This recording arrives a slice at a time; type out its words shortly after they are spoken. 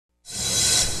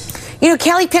You know,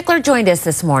 Kellie Pickler joined us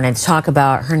this morning to talk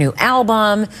about her new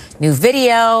album, new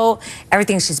video,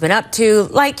 everything she's been up to,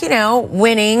 like, you know,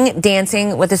 winning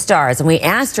Dancing with the Stars. And we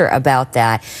asked her about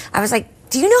that. I was like,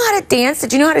 do you know how to dance?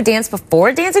 Did you know how to dance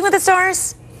before Dancing with the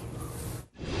Stars?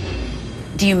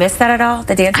 Do you miss that at all,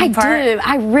 the dancing part? I do.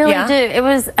 I really do. It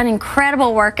was an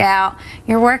incredible workout.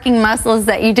 You're working muscles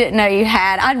that you didn't know you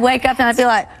had. I'd wake up and I'd be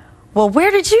like, well,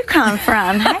 where did you come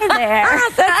from? Hey there.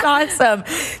 That's awesome.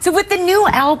 So with the new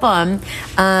album,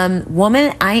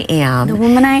 Woman I Am. The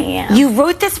Woman I Am. You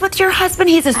wrote this with your husband?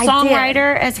 He's a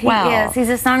songwriter as well. He is.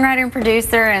 He's a songwriter and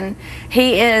producer, and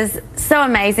he is so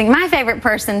amazing. My favorite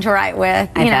person to write with.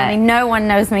 I mean, no one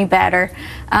knows me better.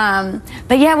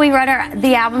 But yeah, we wrote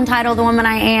the album titled The Woman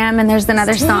I Am, and there's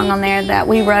another song on there that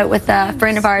we wrote with a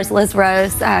friend of ours, Liz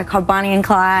Rose, called Bonnie and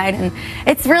Clyde. And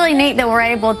it's really neat that we're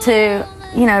able to,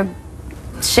 you know,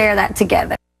 share that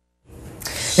together.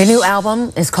 The new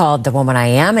album is called The Woman I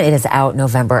Am, and it is out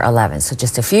November 11th, so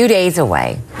just a few days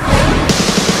away. I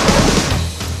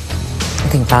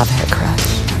think Bob had a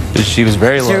crush. She was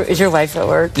very low. Is your wife at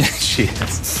work? She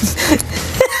is.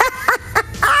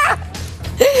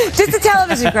 Just a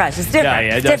television crush. It's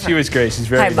different. Yeah, she was great. She's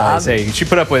very Hi, Bob. nice. Hey, she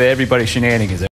put up with everybody's shenanigans.